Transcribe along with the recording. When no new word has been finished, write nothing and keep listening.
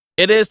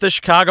It is the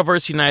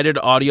ChicagoVerseUniteD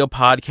audio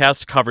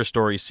podcast cover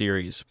story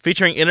series,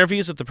 featuring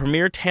interviews with the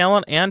premier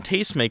talent and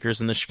tastemakers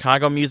in the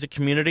Chicago music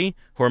community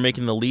who are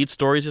making the lead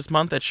stories this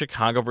month at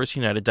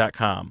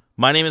ChicagoVerseUniteD.com.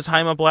 My name is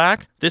Jaime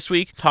Black. This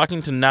week,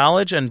 talking to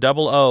Naledge and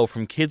Double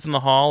from Kidz In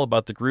The Hall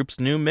about the group's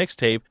new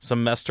mixtape,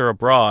 Semester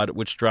Abroad,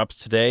 which drops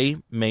today,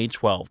 May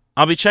 12th.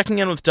 I'll be checking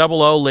in with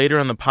Double later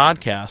in the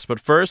podcast, but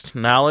first,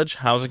 Naledge,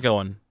 how's it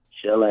going?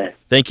 Chilling.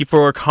 Thank you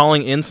for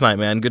calling in tonight,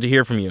 man. Good to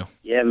hear from you.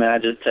 Yeah, man, I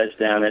just touched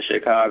down in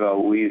Chicago.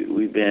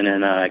 We've been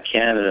in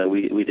Canada.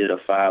 We did a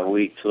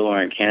 5-week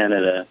tour in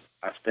Canada.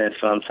 I spent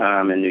some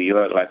time in New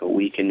York, like a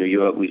week in New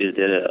York. We just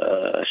did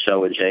a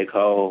show with J.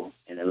 Cole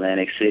in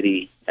Atlantic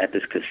City at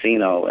this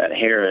casino at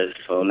Harrah's.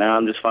 So now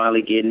I'm just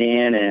finally getting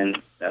in,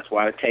 and that's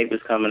why the tape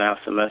is coming out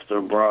Semester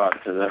Abroad,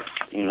 because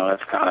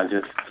that's kind of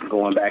just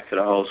going back to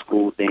the whole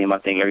school theme. I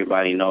think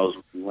everybody knows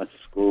we went to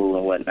school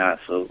and whatnot,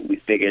 so we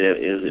figured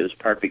it was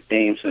perfect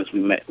theme since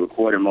we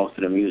recorded most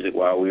of the music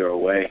while we were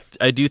away.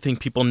 I do think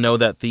people know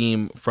that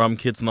theme from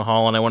Kidz In The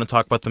Hall, and I want to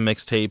talk about the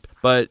mixtape.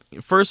 But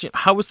first,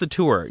 how was the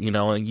tour?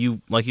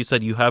 You, like you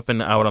said, you have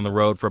been out on the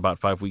road for about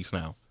 5 weeks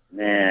now.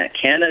 Man,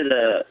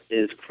 Canada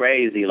is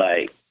crazy.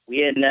 Like, we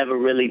had never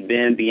really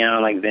been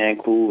beyond, like,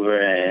 Vancouver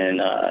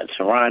and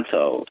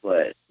Toronto,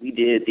 but we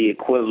did the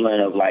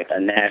equivalent of, like, a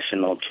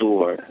national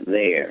tour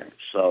there.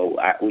 So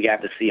we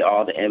got to see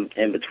all the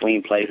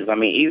in-between places. I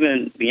mean,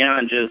 even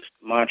beyond just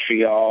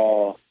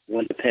Montreal,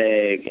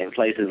 Winnipeg, and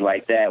places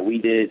like that, we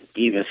did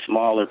even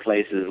smaller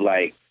places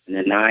like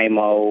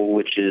Nanaimo,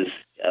 which is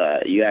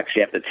you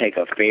actually have to take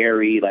a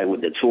ferry. Like,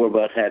 with the tour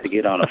bus had to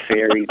get on a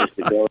ferry just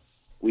to go.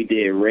 We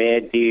did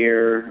Red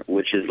Deer,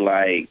 which is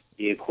like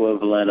the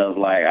equivalent of,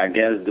 like, I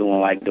guess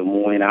doing like Des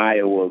Moines,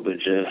 Iowa, but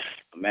just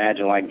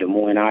imagine like Des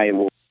Moines,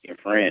 Iowa in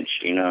French,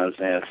 you know what I'm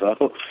saying?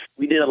 So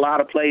we did a lot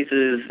of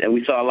places and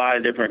we saw a lot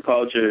of different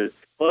cultures.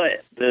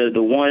 But the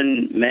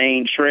one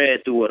main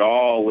thread through it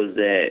all was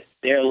that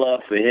their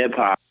love for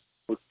hip-hop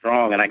was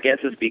strong. And I guess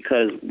it's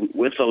because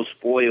we're so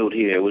spoiled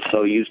here. We're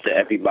so used to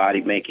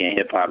everybody making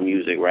hip-hop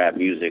music, rap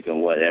music,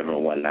 and whatever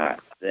and whatnot,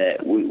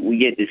 that we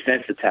get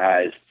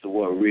desensitized to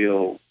what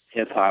real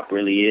hip-hop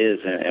really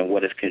is and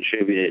what it's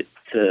contributed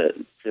to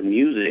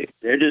music.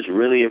 They're just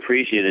really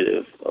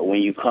appreciative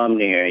when you come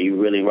there and you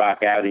really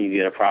rock out and you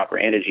get a proper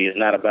energy. It's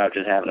not about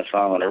just having a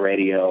song on the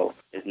radio.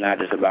 It's not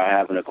just about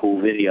having a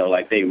cool video.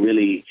 Like, they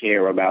really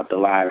care about the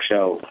live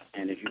show.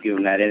 And if you give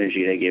them that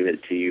energy, they give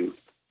it to you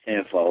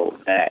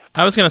tenfold back.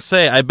 I was going to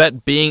say, I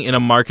bet being in a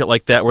market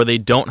like that where they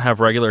don't have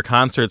regular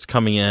concerts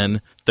coming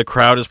in, the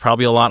crowd is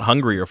probably a lot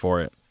hungrier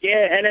for it.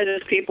 Yeah, and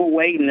there's people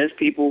waiting. There's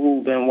people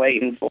who've been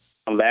waiting for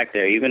come back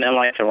there. Even in,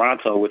 like,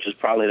 Toronto, which is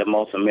probably the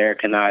most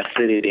Americanized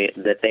city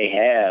that they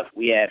have,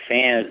 we had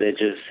fans that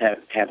just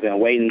have been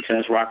waiting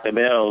since Rock the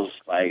Bells.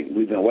 Like,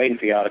 we've been waiting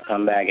for y'all to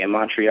come back. In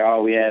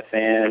Montreal, we had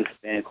fans.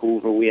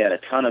 Vancouver, we had a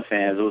ton of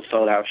fans. It was a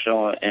sold-out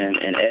show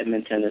in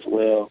Edmonton as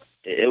well.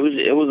 It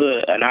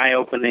was an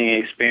eye-opening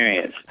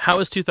experience. How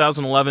has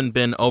 2011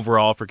 been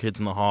overall for Kidz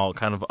In The Hall,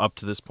 kind of up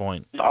to this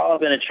point? It's all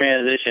been a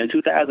transition.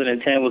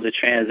 2010 was a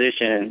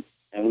transition,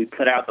 and we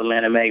put out the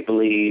Land of Make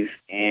Believe,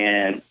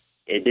 and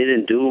it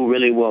didn't do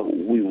really what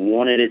we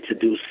wanted it to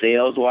do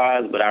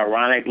sales-wise, but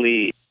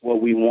ironically, what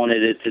we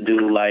wanted it to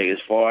do, like, as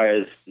far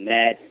as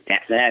that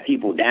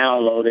people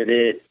downloaded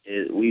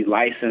it, we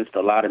licensed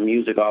a lot of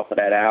music off of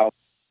that album.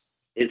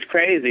 It's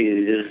crazy.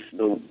 It's just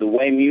the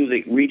way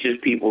music reaches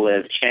people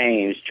has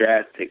changed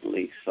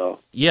drastically. So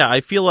yeah, I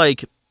feel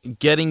like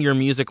getting your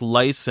music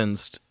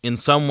licensed in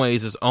some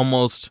ways is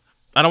almost,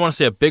 I don't want to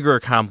say a bigger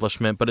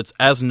accomplishment, but it's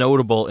as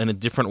notable in a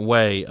different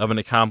way of an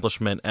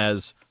accomplishment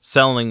as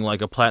selling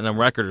like a platinum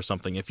record or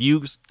something. If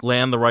you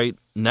land the right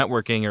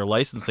networking or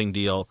licensing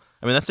deal,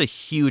 I mean, that's a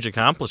huge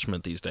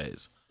accomplishment these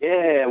days.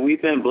 Yeah,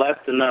 we've been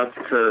blessed enough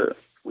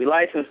we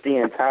licensed the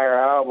entire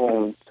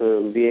album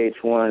to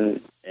VH1,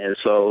 and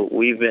so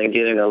we've been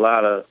getting a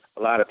lot of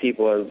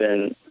people have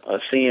been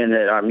seeing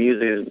that our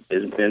music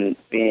has been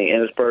being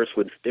interspersed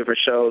with different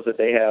shows that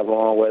they have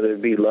on, whether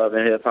it be Love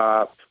and Hip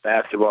Hop,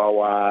 Basketball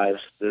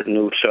Wives, this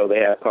new show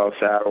they have called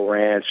Saddle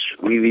Ranch.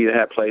 We've even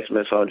had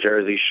placements on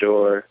Jersey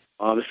Shore.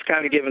 It's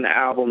kind of giving the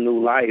album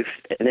new life.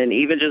 And then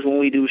even just when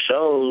we do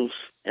shows,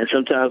 and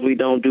sometimes we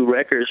don't do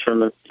records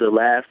from the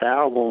last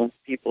album,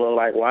 people are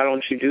like, why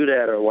don't you do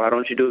that? Or why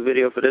don't you do a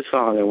video for this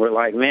song? And we're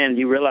like, man,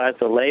 you realize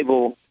the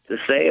label, the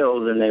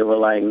sales? And they were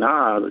like,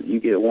 nah, you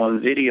get one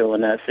video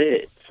and that's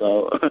it.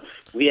 So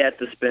we had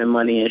to spend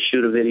money and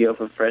shoot a video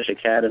for Fresh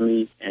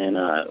Academy, and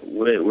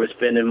we're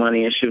spending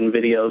money and shooting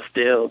videos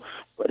still.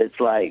 But it's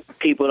like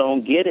people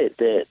don't get it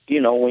that,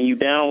 when you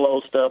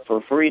download stuff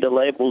for free, the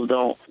labels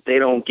don't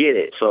get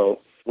it. So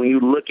when you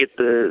look at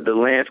the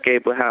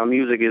landscape of how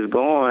music is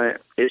going,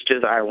 it's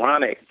just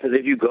ironic. Because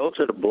if you go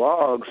to the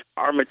blogs,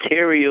 our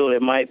material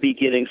that might be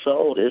getting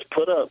sold is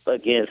put up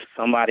against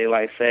somebody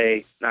like,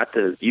 say, not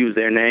to use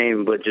their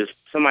name, but just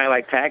somebody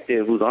like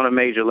Tactive, who's on a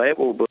major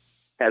label, but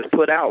has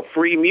put out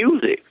free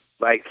music,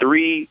 like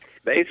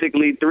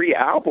basically three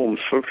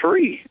albums for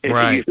free.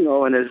 Right.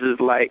 And it's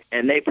just like,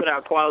 and they put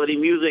out quality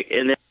music,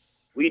 and then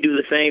we do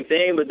the same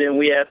thing, but then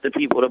we ask the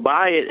people to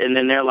buy it, and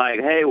then they're like,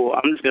 hey, well,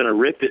 I'm just going to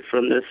rip it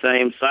from the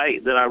same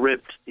site that I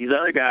ripped these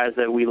other guys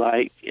that we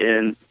like.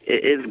 And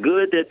it's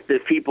good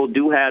that people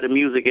do have the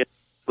music,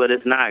 but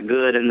it's not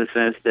good in the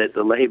sense that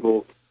the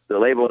label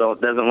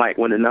doesn't like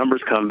when the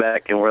numbers come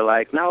back, and we're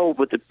like, no,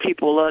 but the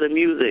people love the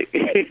music,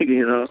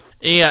 you know?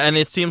 Yeah, and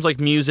it seems like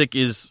music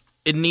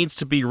it needs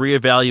to be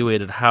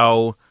reevaluated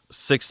how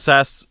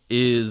success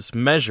is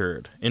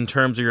measured in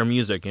terms of your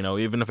music, you know,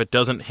 even if it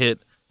doesn't hit,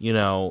 you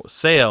know,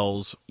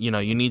 sales, you know,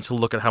 you need to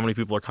look at how many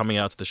people are coming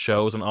out to the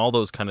shows and all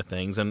those kind of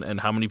things, and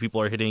how many people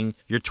are hitting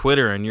your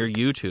Twitter and your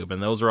YouTube,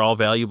 and those are all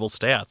valuable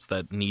stats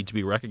that need to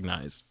be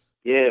recognized.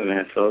 Yeah,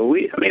 man. So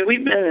we've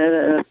been at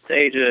a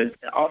stage of,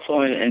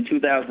 also in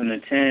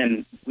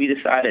 2010, we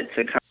decided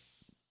to kind of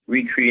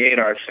recreate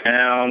our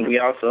sound. We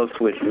also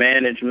switched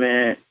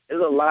management.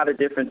 There's a lot of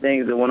different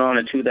things that went on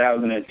in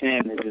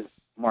 2010 that just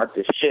marked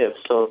the shift.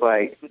 So it's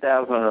like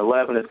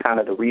 2011 is kind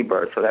of the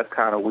rebirth. So that's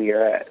kind of where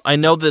we're at. I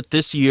know that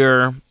this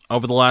year,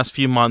 over the last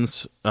few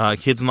months,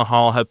 Kidz In The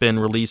Hall have been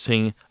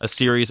releasing a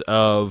series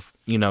of,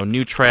 you know,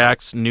 new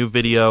tracks, new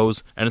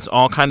videos, and it's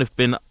all kind of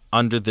been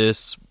under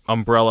this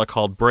umbrella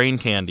called Brain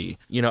Candy,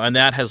 you know, and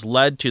that has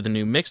led to the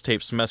new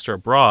mixtape Semester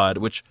Abroad,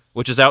 which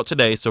is out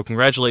today, so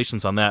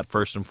congratulations on that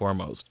first and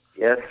foremost.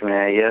 Yes,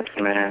 man. Yes,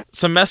 man.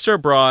 Semester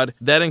Abroad,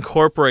 that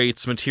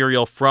incorporates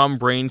material from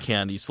Brain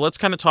Candy, so let's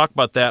kind of talk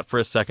about that for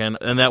a second,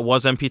 and that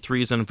was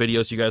MP3s and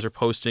videos you guys are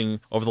posting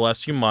over the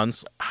last few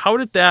months. How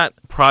did that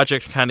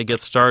project kind of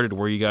get started,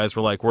 where you guys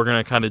were like, we're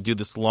going to kind of do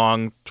this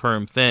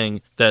long-term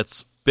thing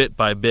that's bit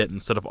by bit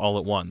instead of all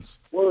at once?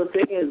 Well, the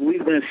thing is,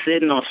 we've been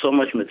sitting on so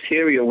much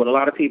material. What a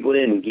lot of people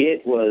didn't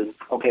get was,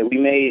 okay, we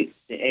made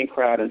the In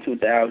Crowd in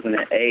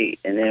 2008,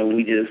 and then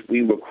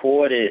we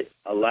recorded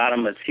a lot of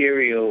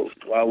material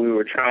while we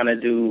were trying to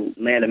do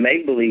Land of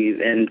Make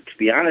Believe. And to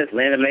be honest,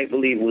 Land of Make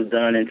Believe was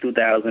done in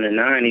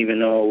 2009, even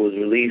though it was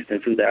released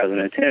in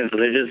 2010. So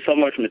there's just so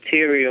much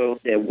material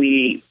that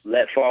we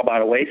let fall by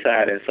the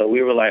wayside. And so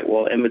we were like,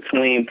 well, in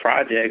between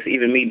projects,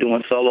 even me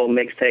doing solo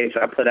mixtapes,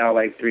 I put out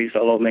like 3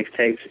 solo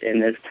mixtapes in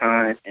this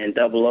time, and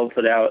Double O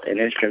put out an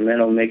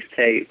instrumental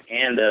mixtape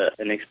and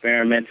an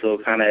experimental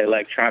kind of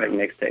electronic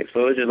mixtape.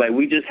 So it was just like,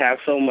 we just have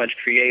so much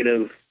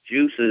creative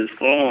juices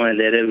flowing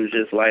that it was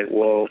just like,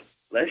 well,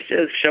 let's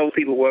just show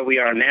people where we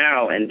are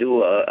now and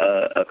do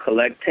a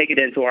take it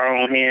into our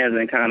own hands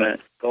and kind of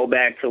go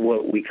back to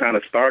what we kind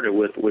of started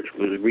with, which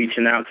was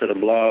reaching out to the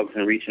blogs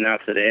and reaching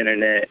out to the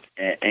internet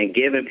and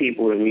giving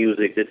people the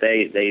music that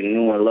they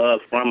knew and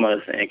loved from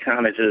us, and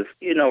kind of just,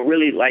 you know,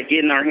 really like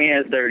getting our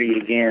hands dirty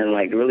again,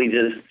 like really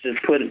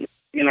just putting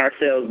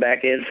ourselves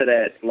back into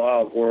that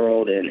blog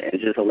world and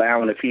just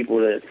allowing the people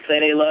to say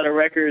they love the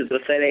records or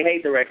say they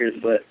hate the records.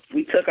 But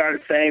we took our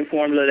same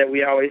formula that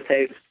we always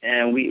take,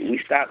 and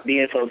we stopped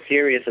being so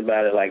serious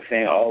about it, like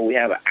saying, oh, we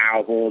have an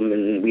album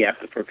and we have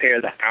to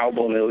prepare the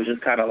album. It was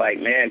just kind of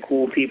like, man,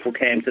 cool people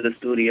came to the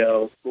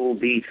studio, cool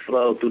beats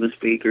flowed through the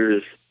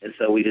speakers, and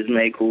so we just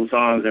made cool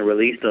songs and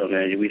released them,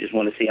 and we just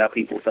want to see how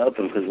people felt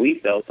them because we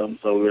felt them.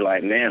 So we were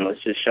like, man,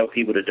 let's just show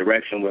people the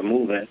direction we're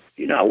moving.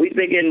 You know, we've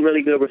been getting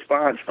really good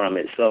response from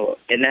it. So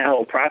in that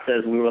whole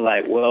process, we were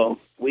like, well,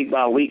 week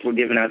by week we're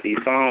giving out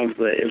these songs,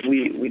 but if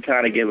we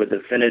try to give a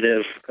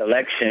definitive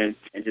collection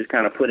and just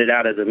kind of put it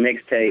out as a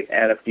mixtape,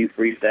 add a few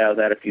freestyles,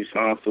 add a few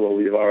songs to what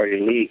we've already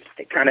leaked,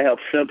 it kind of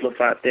helps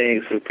simplify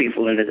things for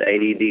people in this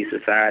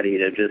ADD society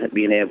that just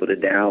being able to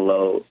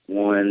download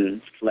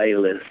one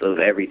playlist of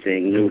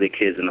everything new that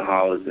Kidz In The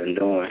Hall has been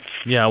doing.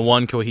 Yeah,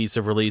 one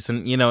cohesive release.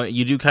 And, you know,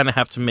 you do kind of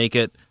have to make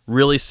it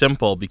really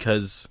simple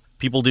because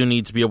people do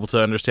need to be able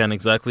to understand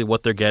exactly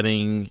what they're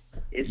getting.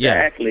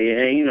 Exactly. Yeah.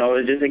 And, you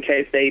know, just in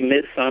case they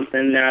missed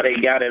something, now they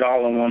got it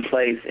all in one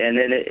place. And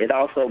then it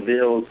also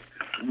builds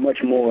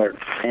much more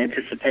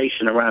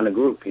anticipation around the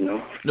group, you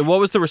know. Now, what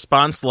was the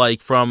response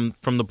like from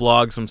the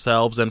blogs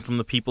themselves and from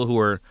the people who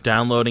were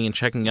downloading and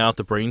checking out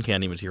the Brain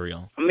Candy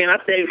material? I mean, I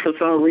think for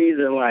some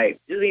reason, like,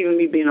 just even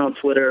me being on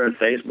Twitter and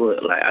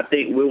Facebook, like, I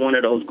think we're one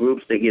of those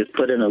groups that gets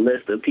put in a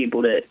list of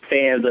people that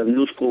fans of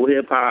new school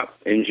hip-hop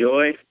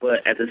enjoy.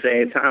 But at the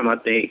same time, I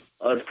think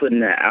us putting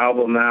that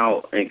album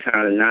out and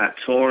kind of not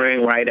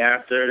touring right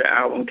after the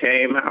album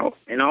came out,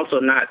 and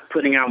also not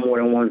putting out more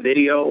than one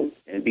video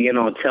and being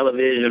on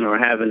television or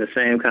having the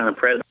same kind of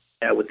presence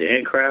with the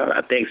In Crowd,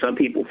 I think some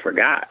people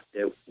forgot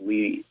that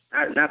we,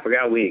 not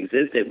forgot we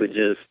existed, but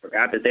just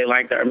forgot that they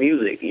liked our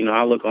music. You know,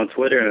 I look on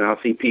Twitter and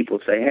I'll see people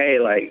say, hey,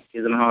 like,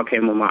 Kidz In The Hall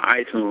came on my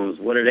iTunes.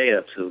 What are they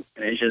up to?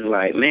 And it's just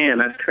like, man,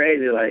 that's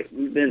crazy. Like,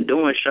 we've been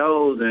doing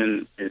shows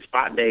and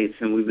spot dates,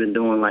 and we've been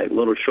doing, like,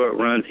 little short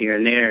runs here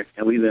and there,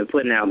 and we've been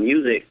putting out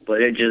music,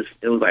 but it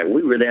was like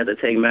we really had to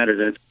take matters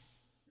into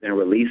and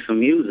release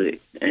some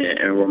music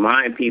and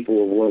remind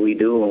people of what we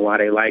do and why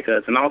they like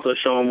us, and also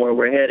show them where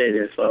we're headed.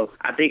 And so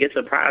I think it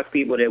surprised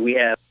people that we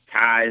have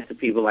ties to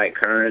people like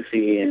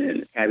Currency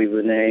and Happy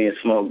Benet and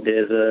Smoke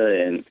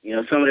Dizza, and, you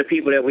know, some of the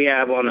people that we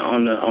have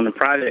on the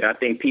project, I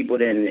think people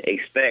didn't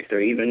expect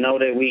or even know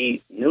that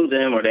we knew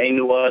them or they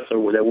knew us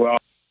or that we're all.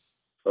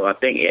 So I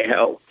think it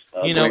helped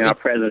bring our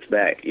presence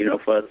back,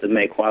 for us to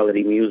make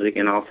quality music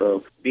and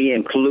also be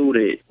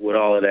included with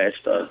all of that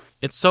stuff.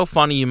 It's so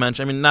funny you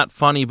mentioned, not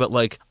funny, but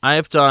I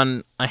have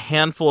done a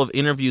handful of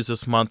interviews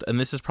this month, and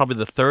this is probably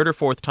the third or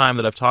fourth time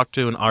that I've talked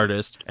to an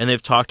artist, and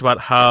they've talked about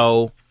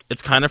how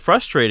it's kind of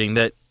frustrating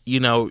that,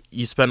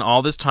 you spend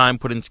all this time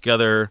putting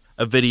together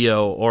a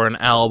video or an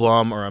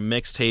album or a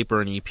mixtape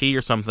or an EP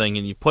or something,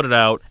 and you put it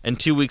out, and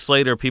 2 weeks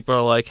later people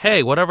are like,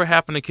 hey, whatever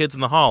happened to Kidz In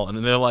The Hall?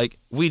 And they're like,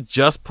 we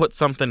just put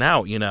something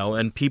out,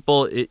 and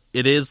people, it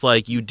is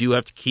like you do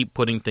have to keep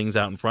putting things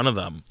out in front of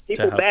them.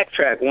 People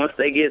backtrack. Once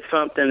they get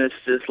something, it's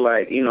just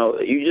like,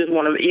 you just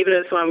want to, even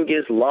if something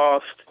gets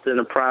lost in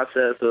the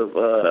process of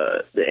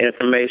the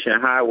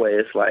information highway,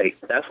 it's like,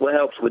 that's what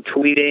helps with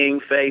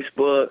tweeting,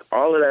 Facebook,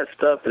 all of that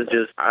stuff is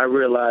just, I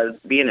realize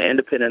being an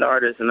independent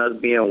artist and us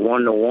being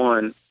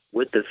one-to-one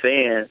with the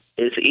fan,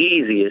 it's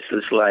easy. It's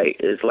just like,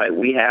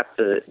 we have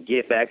to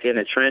get back in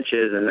the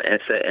trenches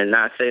and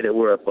not say that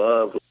we're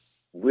above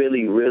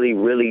really, really,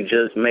 really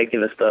just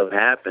making the stuff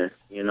happen,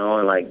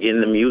 and getting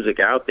the music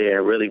out there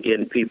and really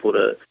getting people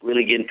to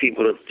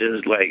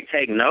just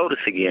take notice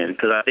again.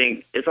 Because I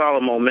think it's all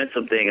a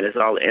momentum thing and it's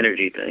all an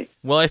energy thing.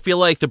 Well, I feel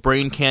like the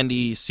Brain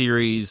Candy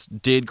series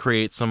did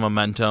create some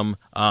momentum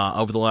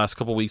over the last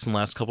couple weeks and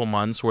last couple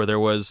months, where there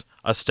was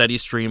a steady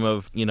stream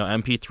of,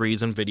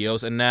 MP3s and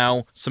videos. And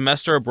now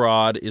Semester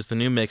Abroad is the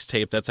new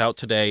mixtape that's out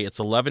today. It's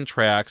 11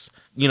 tracks.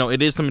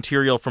 It is the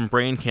material from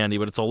Brain Candy,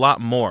 but it's a lot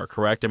more,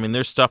 correct?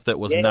 There's stuff that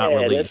was not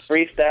released.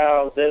 There's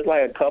freestyles. There's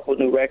a couple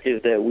new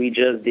records that we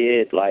just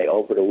did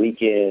over the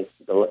weekend,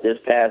 this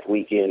past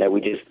weekend, that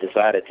we just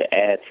decided to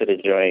add to the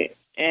joint.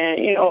 And,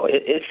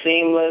 it's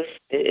seamless.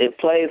 It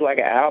plays like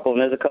an album.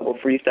 There's a couple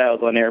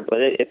freestyles on there,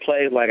 but it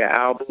plays like an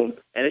album.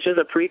 And it's just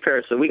a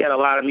precursor. We got a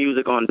lot of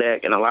music on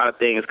deck and a lot of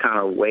things kind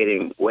of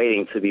waiting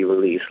to be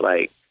released.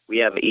 We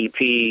have an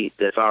EP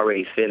that's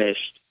already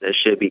finished that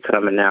should be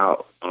coming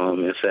out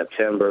in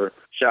September.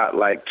 Shot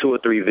 2 or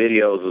 3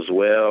 videos as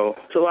well.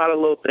 It's a lot of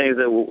little things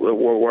that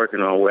we're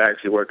working on. We're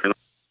actually working on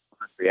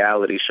a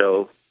reality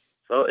show.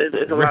 So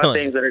it's a lot of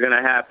things that are going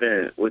to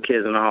happen with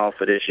Kidz In The Hall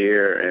for this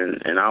year,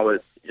 and I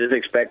would just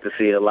expect to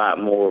see a lot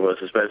more of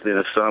us, especially in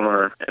the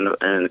summer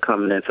and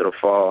coming into the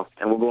fall.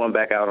 And we're going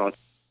back out on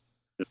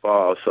the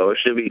fall, so it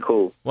should be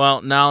cool.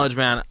 Well, Naledge,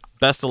 man,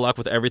 best of luck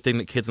with everything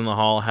that Kidz In The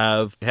Hall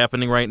have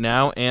happening right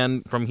now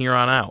and from here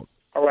on out.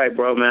 All right,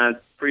 bro, man.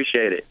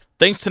 Appreciate it.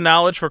 Thanks to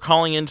Naledge for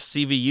calling in to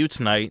CVU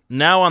tonight.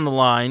 Now on the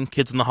line,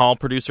 Kidz In The Hall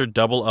producer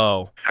Double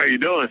O. How you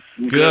doing?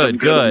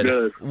 Good.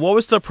 What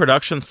was the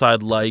production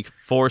side like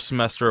for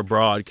Semester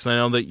Abroad? Because I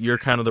know that you're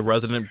kind of the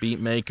resident beat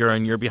maker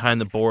and you're behind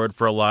the board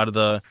for a lot of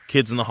the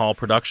Kidz In The Hall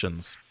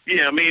productions.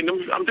 Yeah, I'm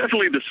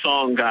definitely the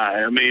song guy.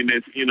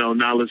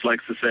 Naledge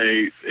likes to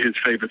say his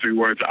favorite 3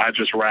 words, I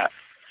just rap.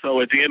 So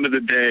at the end of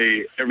the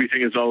day,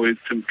 everything is always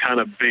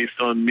kind of based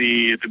on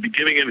me at the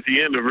beginning and at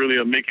the end of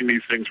really making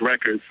these things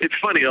records. It's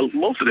funny,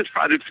 most of this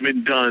project's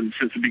been done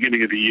since the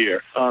beginning of the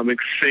year,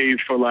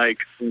 save for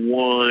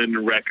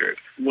 1 record.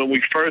 When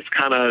we first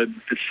kind of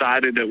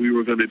decided that we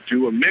were going to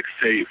do a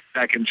mixtape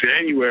back in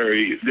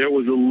January, there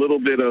was a little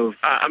bit of,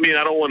 I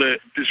don't want to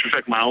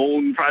disrespect my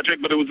own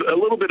project, but it was a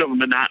little bit of a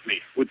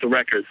monotony with the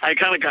records. I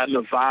kind of got in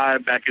a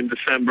vibe back in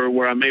December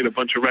where I made a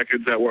bunch of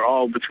records that were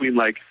all between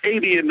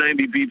 80 and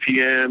 90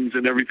 BPMs,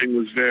 and everything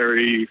was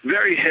very,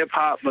 very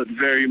hip-hop, but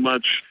very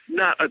much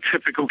not a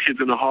typical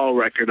Kidz In The Hall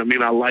record.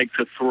 I like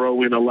to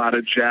throw in a lot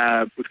of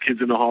jab with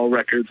Kidz In The Hall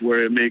records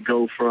where it may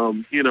go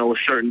from, a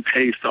certain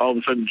pace to all of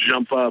a sudden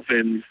jump up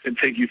and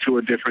take you to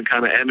a different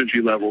kind of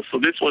energy level. So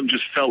this one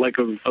just felt like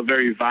a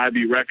very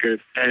vibey record.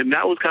 And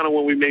that was kind of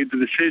when we made the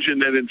decision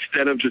that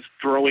instead of just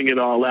throwing it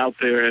all out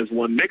there as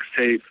one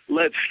mixtape,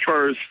 let's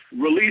first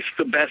release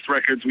the best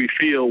records we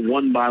feel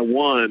one by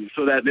one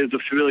so that there's a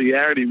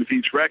familiarity with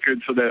each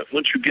record so that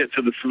once you get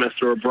to the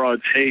Semester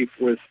Abroad tape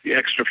with the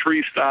extra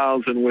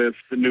freestyles and with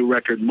the new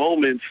record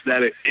moments,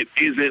 that it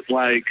isn't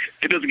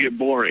it doesn't get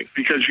boring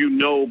because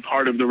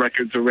part of the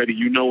records already.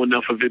 You know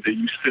enough of it that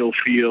you still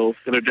feel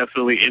and are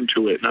definitely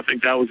into it. And I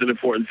think that was an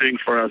important thing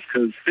for us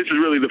because this is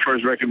really the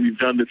first record we've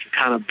done that's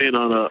kind of been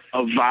on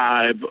a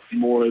vibe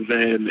more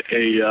than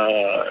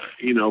a,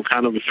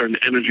 kind of a certain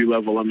energy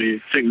level. I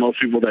think most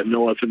people that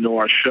know us and know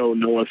our show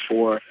know us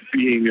for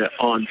being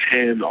on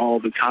 10 all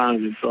the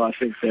time. And so I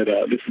think that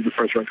this is the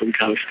first record we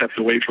kind of stepped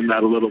away from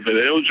that a little bit.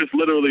 It was just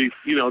literally,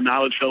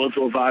 Naledge fell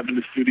into a vibe in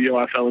the studio.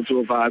 I fell into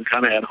a vibe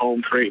kind of at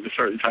home creating a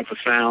certain type of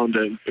sound.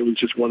 And it was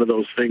just one of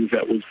those things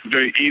that was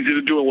very easy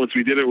to do. And once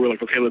we did it, we're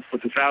like, okay, let's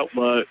put this out,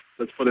 but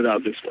let's put it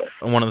out this way.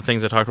 One of the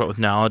things I talked about with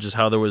Naledge is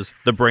how there was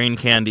the Brain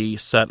Candy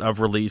set of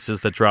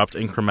releases that dropped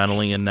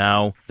incrementally, and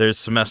now there's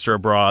Semester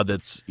Abroad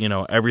that's,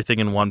 everything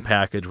in one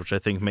package, which I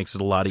think makes it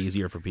a lot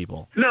easier for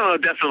people. No,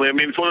 definitely.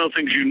 It's one of those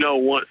things there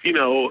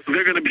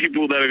are going to be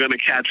people that are going to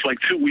catch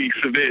 2 weeks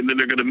of it, and then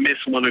they're going to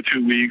miss 1 or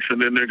 2 weeks,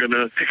 and then they're going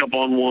to pick up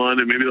on one,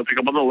 and maybe they'll pick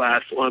up on the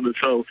last one. And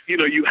so,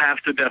 you have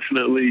to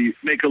definitely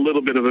make a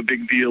little bit of a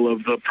big deal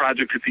of the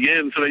project at the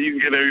end so that you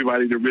can get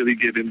everybody to really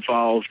get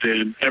involved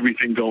in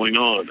everything going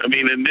on.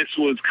 mean, and this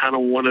was kind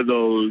of one of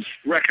those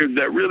records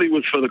that really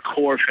was for the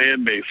core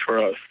fan base for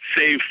us,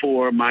 save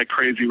for my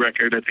crazy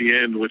record at the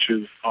end, which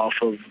is off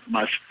of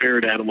my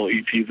Spirit Animal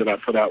EP that I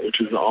put out, which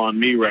is the On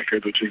Me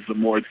record, which is the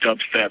more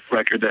dubstep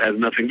record that has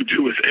nothing to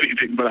do with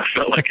anything, but I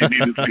felt like it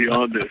needed to be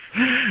on this.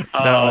 No,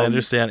 I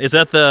understand. Is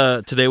that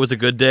the Today Was a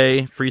Good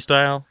Day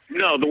freestyle?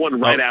 No, the one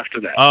right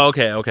after that. Oh,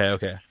 okay.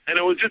 And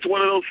it was just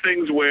one of those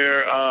things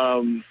where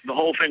the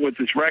whole thing with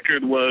this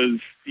record was,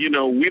 you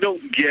know, we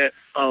don't get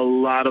a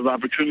lot of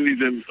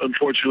opportunities,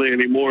 unfortunately,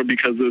 anymore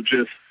because of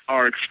just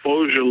our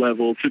exposure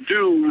level to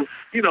do,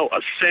 you know,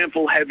 a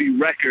sample-heavy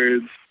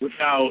record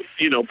without,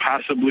 you know,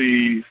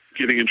 possibly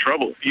getting in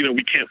trouble. You know,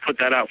 we can't put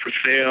that out for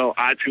sale.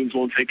 iTunes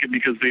won't take it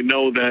because they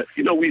know that,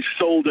 you know, we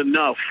sold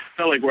enough. It's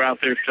not like we're out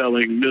there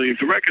selling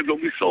millions of records, but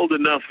we sold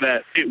enough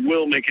that it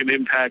will make an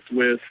impact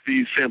with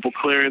these sample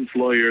clearance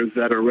lawyers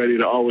that are ready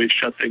to always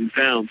shut things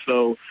down.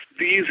 So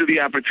these are the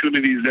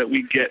opportunities that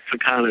we get to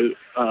kind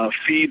of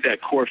feed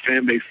that core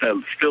fan base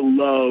that still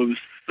loves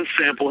the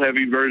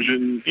sample-heavy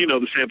version, you know,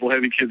 the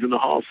sample-heavy Kidz In The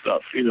Hall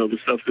stuff, you know, the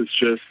stuff that's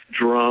just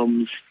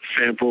drums,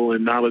 sample,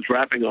 and Naledge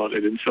rapping on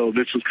it. And so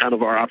this was kind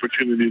of our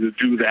opportunity to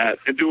do that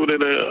and do it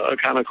in a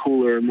kind of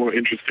cooler and more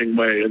interesting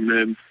way. And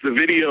then the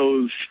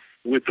videos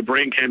with the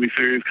Brain Candy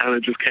series kind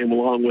of just came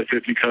along with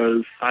it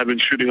because I've been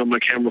shooting on my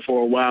camera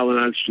for a while, and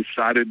I just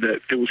decided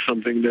that it was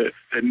something that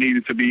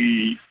needed to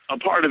be a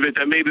part of it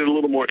that made it a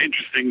little more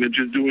interesting than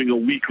just doing a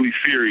weekly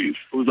series.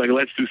 It was like,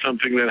 let's do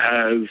something that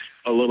has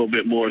a little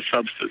bit more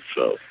substance.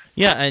 So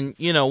yeah, and,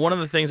 you know, one of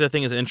the things I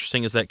think is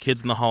interesting is that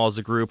Kidz In The Hall as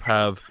a group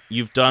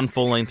you've done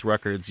full-length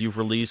records, you've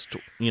released,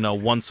 you know,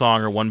 one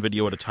song or one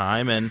video at a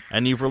time,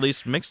 and you've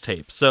released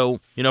mixtapes. So,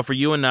 you know, for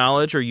you and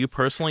Naledge, or you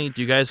personally,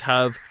 do you guys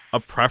have a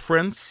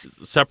preference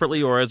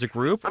separately or as a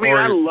group? I mean,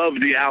 I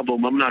love the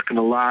album. I'm not going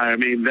to lie. I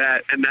mean,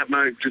 that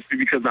might just be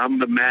because I'm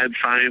the mad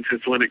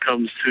scientist when it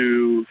comes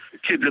to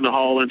Kidz In The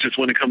Hall and just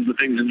when it comes to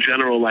things in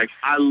general. Like,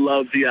 I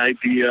love the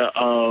idea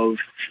of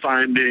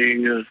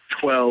finding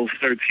 12,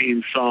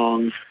 13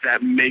 songs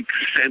that make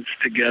sense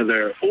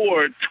together,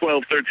 or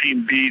 12,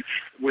 13 beats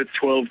with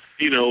 12,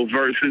 you know,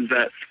 verses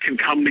that can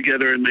come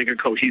together and make a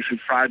cohesive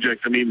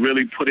project. I mean,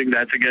 really putting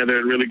that together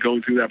and really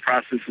going through that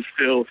process is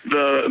still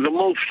the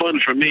most fun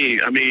for me.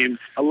 I mean,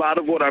 a lot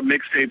of what our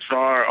mixtapes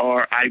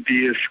are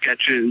ideas,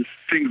 sketches,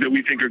 things that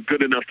we think are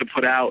good enough to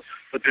put out,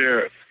 but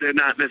they're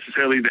not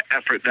necessarily the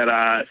effort that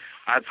I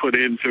put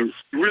into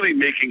really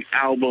making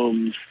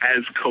albums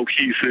as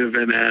cohesive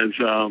and as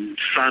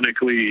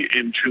sonically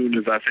in tune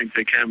as I think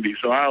they can be.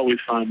 So I always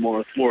find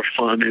more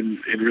fun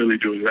in really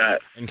doing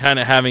that. And kind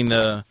of having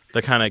the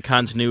kind of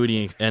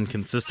continuity and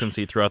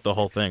consistency throughout the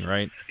whole thing,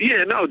 right?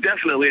 Yeah, no,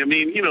 definitely. I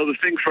mean, you know, the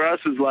thing for us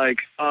is like,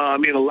 a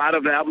lot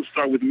of albums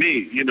start with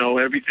me. You know,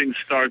 everything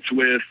starts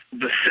with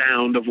the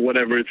sound of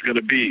whatever it's going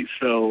to be.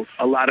 So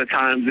a lot of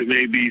times it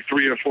may be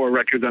 3 or 4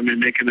 records I may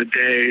make in a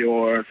day,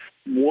 or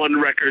one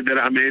record that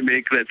I may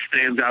make that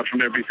stands out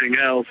from everything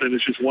else, and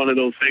it's just one of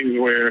those things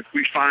where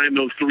we find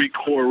those 3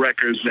 core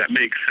records that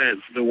make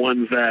sense, the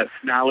ones that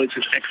Naledge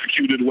has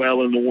executed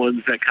well and the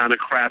ones that kind of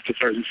craft a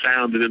certain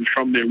sound, and then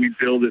from there we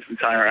build this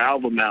entire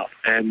album out.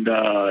 And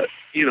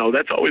you know,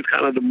 that's always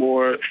kind of the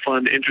more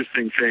fun,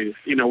 interesting thing.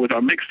 You know, with our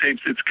mixtapes,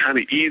 it's kind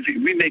of easy.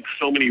 We make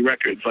so many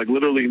records. Like,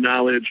 literally,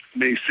 Naledge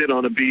may sit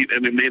on a beat,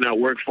 and it may not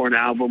work for an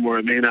album, or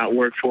it may not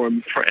work for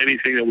him for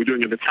anything that we're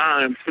doing at the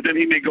time. But then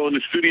he may go in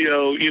the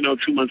studio, you know,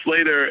 2 months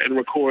later and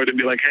record and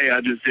be like, hey,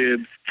 I just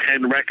did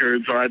 10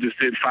 records, or I just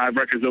did 5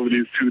 records over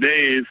these 2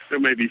 days. There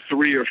may be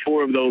 3 or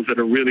 4 of those that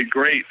are really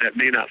great that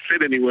may not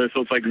fit anywhere.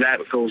 So it's like that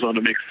goes on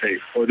a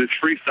mixtape, or this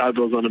freestyle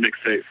goes on a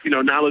mixtape. You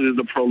know, Naledge is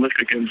a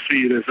prolific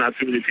MC. There's not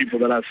too many people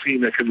that I've seen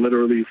that can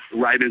literally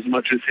write as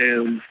much as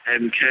him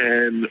and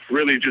can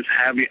really just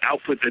have the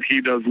output that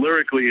he does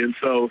lyrically. And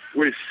so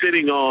we're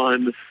sitting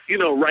on, you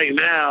know, right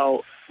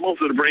now,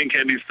 most of the Brain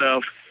Candy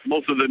stuff,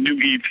 most of the new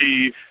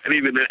EP, and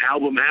even the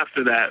album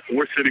after that,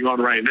 we're sitting on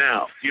right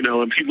now. You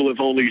know, and people have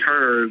only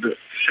heard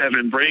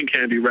 7 Brain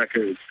Candy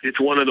records. It's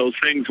one of those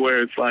things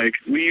where it's like,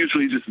 we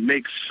usually just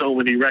make so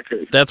many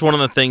records. That's one of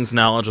the things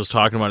Naledge was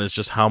talking about, is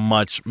just how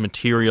much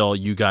material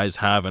you guys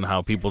have and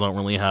how people don't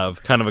really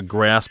have kind of a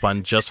grasp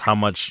on just how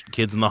much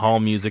Kidz In The Hall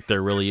music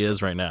there really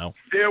is right now.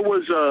 There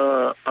was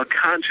a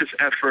conscious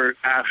effort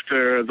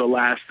after the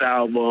last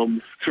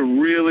album to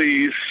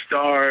really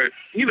start,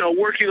 you know,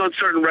 working on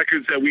certain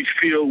records that we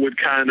feel would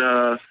kind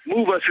of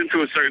move us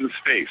into a certain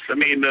space. I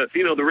mean,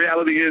 the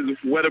reality is,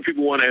 whether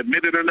people want to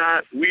admit it or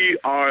not, we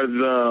are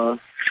the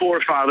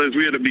forefathers.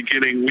 We are the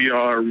beginning. We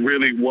are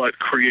really what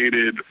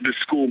created the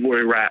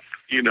schoolboy rap,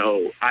 you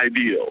know,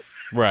 ideal.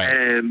 Right.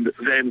 And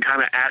then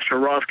kind of Asher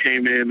Roth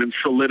came in and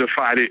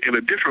solidified it in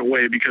a different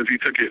way, because he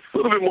took it a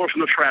little bit more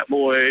from the frat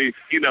boy,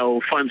 you know,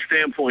 fun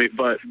standpoint.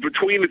 But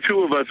between the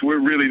two of us, we're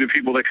really the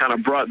people that kind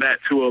of brought that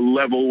to a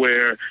level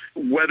where,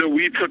 whether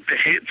we took the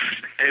hits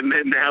and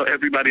then now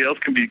everybody else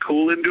can be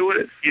cool and do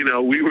it, you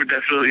know, we were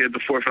definitely at the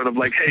forefront of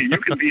like, hey, you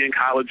can be in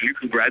college, you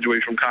can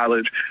graduate from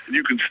college, and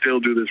you can still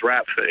do this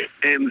rap thing.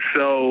 And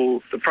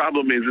so the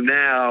problem is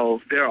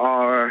now there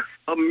are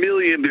a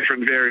million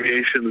different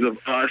variations of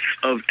us,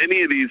 of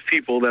any of these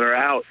people that are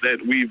out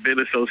that we've been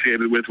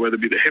associated with, whether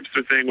it be the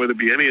hipster thing, whether it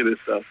be any of this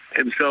stuff.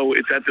 And so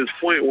it's at this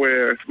point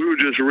where we were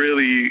just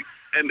really,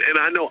 and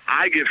I know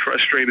I get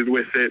frustrated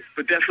with it,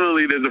 but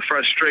definitely there's a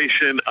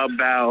frustration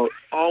about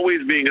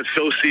always being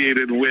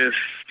associated with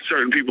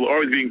certain people,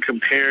 always being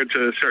compared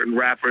to certain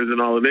rappers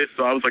and all of this.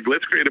 So I was like,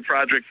 let's create a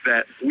project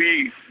that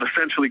we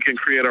essentially can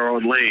create our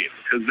own lane,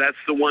 because that's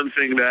the one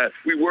thing that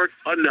we work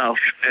enough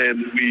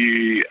and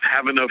we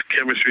have enough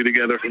chemistry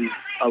together from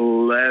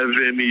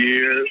 11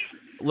 years.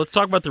 Let's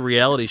talk about the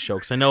reality show,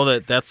 because I know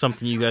that that's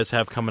something you guys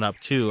have coming up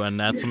too, and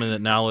that's something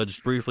that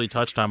Naledge briefly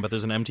touched on, but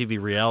there's an MTV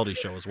reality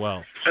show as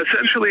well.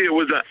 Essentially, it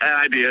was an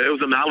idea. It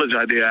was a Naledge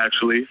idea,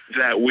 actually,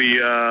 that we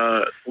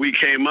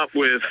came up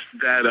with.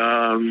 That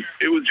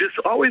it was just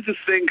always this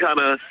thing, kind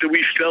of, that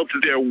we felt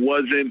that there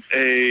wasn't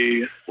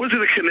a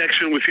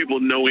connection with people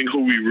knowing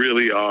who we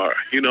really are.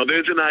 You know,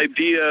 there's an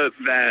idea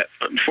that,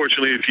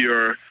 unfortunately, if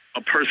you're a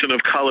person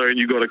of color and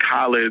you go to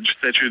college,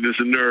 that you're this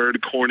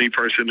nerd, corny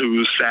person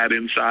who sat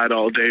inside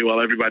all day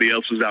while everybody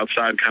else was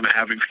outside kind of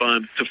having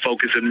fun to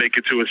focus and make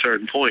it to a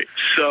certain point.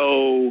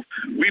 So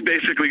we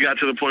basically got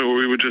to the point where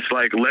we were just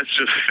like, let's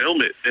just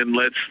film it and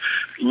let's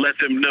let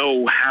them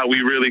know how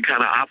we really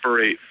kind of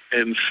operate.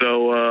 And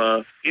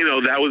so,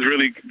 that was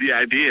really the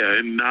idea.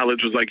 And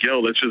Naledge was like, yo,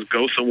 let's just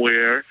go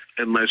somewhere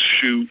and let's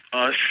shoot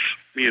us,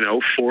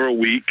 for a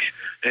week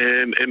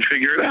and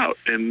figure it out.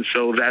 And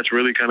so that's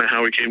really kind of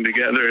how it came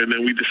together. And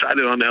then we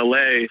decided on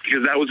L.A.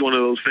 because that was one of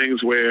those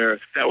things where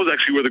that was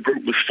actually where the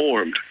group was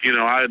formed.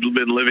 I had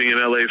been living in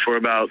L.A. for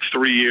about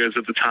 3 years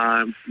at the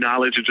time.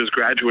 Naledge had just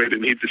graduated,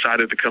 and he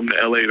decided to come to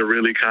L.A. to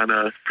really kind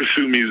of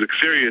pursue music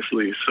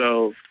seriously.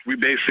 So we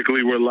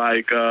basically were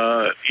like,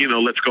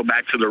 let's go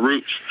back to the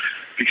roots,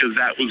 because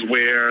that was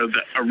where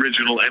the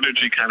original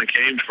energy kind of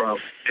came from.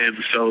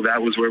 And so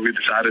that was where we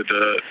decided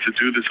to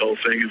do this whole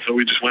thing. And so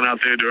we just went out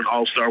there during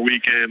All-Star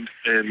Weekend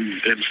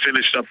and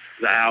finished up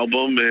the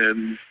album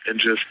and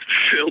just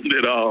filmed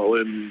it all.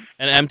 And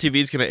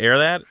MTV's going to air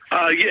that?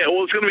 Yeah,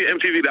 well, it's going to be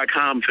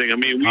MTV.com thing. I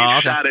mean,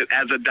 we shot it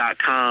as a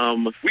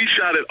 .com. We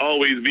shot it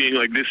always being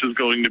like, this is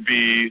going to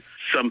be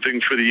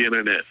something for the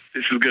internet.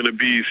 This is going to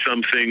be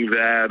something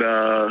that...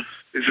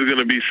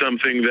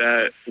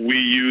 we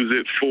use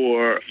it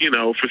for,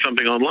 for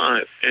something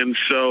online. And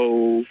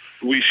so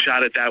we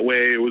shot it that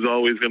way. It was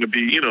always going to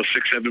be,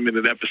 6-7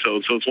 minute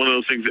episodes. So it's one of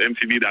those things that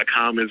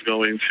MTV.com is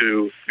going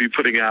to be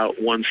putting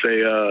out once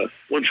a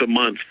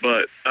month.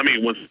 But,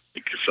 once a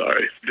week,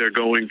 sorry. They're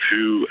going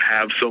to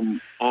have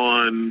some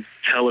on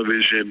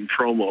television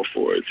promo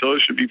for it. So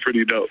it should be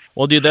pretty dope.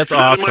 Well, dude, that's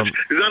awesome.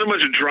 There's not as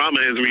much drama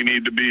as we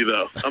need to be,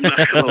 though. I'm not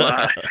going to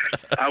lie.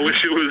 I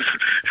wish it was.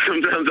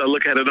 Sometimes I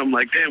look at it, I'm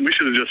like, damn, we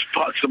should have just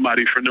fought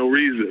somebody for no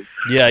reason.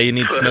 Yeah, you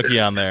need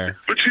Snooki on there.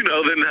 But,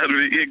 then that'd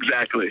be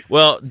exactly.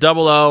 Well,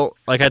 Double O,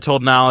 like I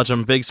told Naledge, I'm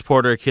a big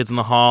supporter of Kidz In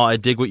The Hall. I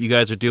dig what you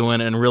guys are doing,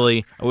 and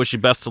really, I wish you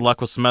best of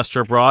luck with semester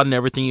abroad and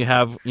everything you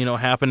have,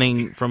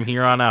 happening from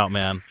here on out,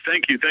 man.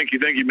 Thank you, man. Thank you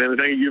for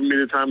giving me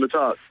the time to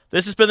talk.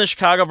 This has been the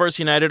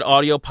ChicagoVerseUniteD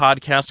audio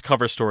podcast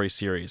cover story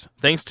series.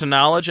 Thanks to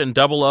Naledge and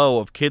Double O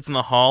of Kidz In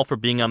The Hall for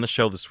being on the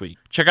show this week.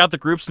 Check out the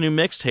group's new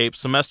mixtape,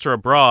 Semester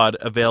Abroad,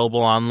 available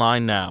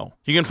online now.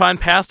 You can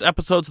find past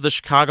episodes of the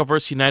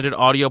ChicagoVerseUniteD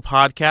audio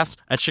podcast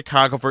at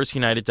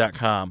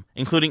ChicagoVerseUniteD.com,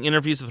 including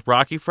interviews with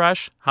Rocky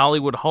Fresh,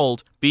 Hollywood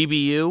Holt,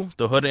 BBU,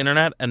 The Hood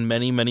Internet, and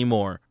many, many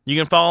more. You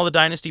can follow the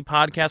Dynasty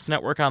Podcast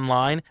Network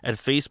online at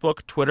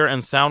Facebook, Twitter,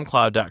 and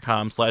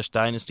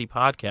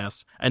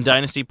SoundCloud.com/DynastyPodcasts and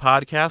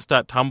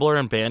DynastyPodcast.tumblr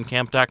and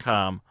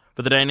Bandcamp.com.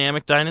 For the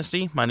Dynamic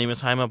Dynasty, my name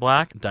is Jaime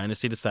Black.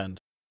 Dynasty Descend.